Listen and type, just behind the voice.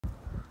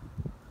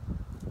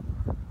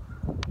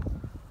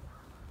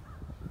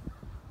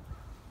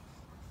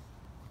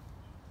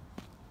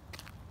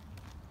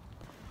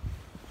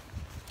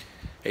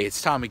Hey,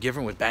 it's Tom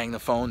McGivern with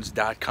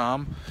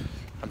BangThePhones.com.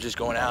 I'm just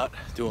going out,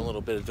 doing a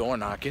little bit of door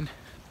knocking.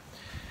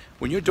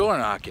 When you're door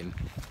knocking,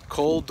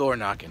 cold door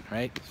knocking,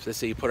 right? So let's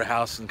say you put a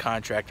house in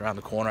contract around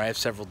the corner. I have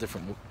several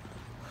different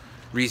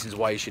reasons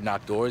why you should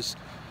knock doors.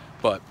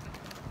 But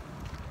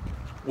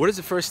what is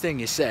the first thing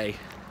you say?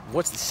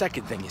 What's the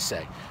second thing you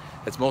say?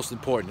 That's most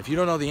important. If you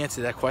don't know the answer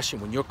to that question,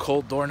 when you're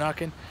cold door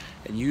knocking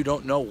and you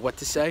don't know what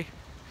to say,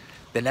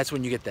 then that's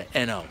when you get the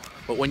N-O.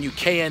 But when you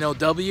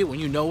K-N-O-W,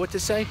 when you know what to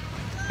say,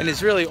 and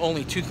there's really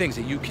only two things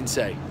that you can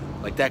say.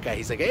 Like that guy,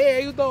 he's like,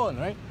 hey, how you doing,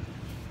 right?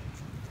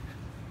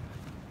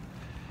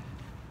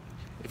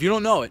 If you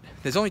don't know it,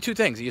 there's only two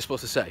things that you're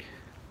supposed to say.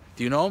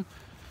 Do you know them?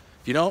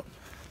 If you don't,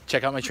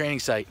 check out my training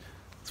site.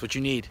 That's what you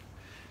need.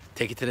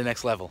 Take it to the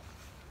next level.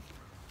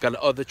 Got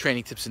other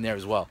training tips in there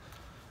as well.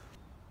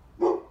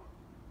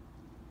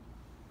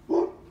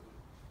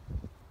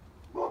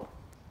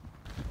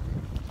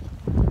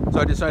 So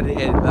I decided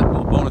to add that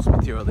little bonus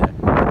material there.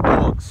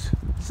 Dogs.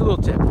 It's a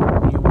little tip.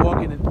 When you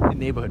walk in a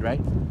neighborhood,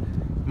 right?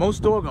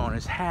 Most dog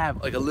owners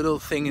have like a little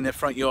thing in their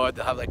front yard.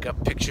 They'll have like a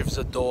pictures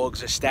of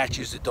dogs or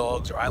statues of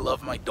dogs or I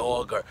love my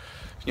dog, or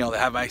you know, they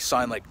have my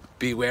sign like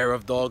beware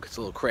of dog. It's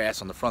a little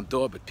crass on the front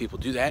door, but people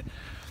do that.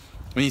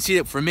 When you see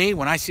it, for me,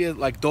 when I see it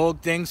like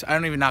dog things, I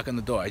don't even knock on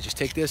the door. I just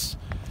take this,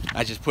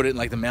 I just put it in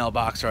like the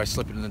mailbox, or I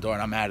slip it in the door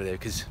and I'm out of there.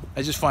 Because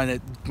I just find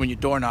that when you're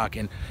door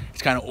knocking,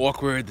 it's kind of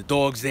awkward. The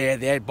dog's there,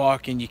 they're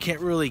barking. You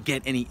can't really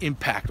get any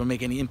impact or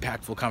make any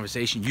impactful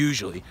conversation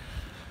usually.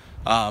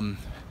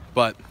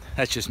 But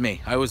that's just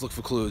me. I always look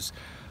for clues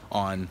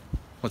on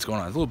what's going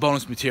on. A little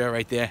bonus material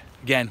right there.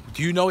 Again,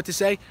 do you know what to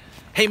say?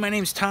 Hey, my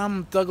name's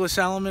Tom Douglas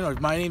Salomon, or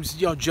my name's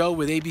Joe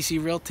with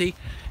ABC Realty.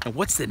 And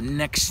what's the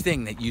next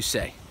thing that you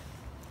say?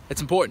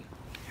 That's important,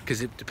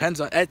 because it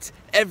depends on, it's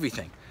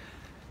everything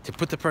to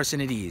put the person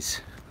at ease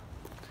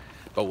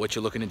about what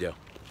you're looking to do.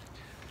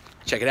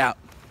 Check it out.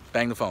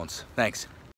 Bang the phones. Thanks.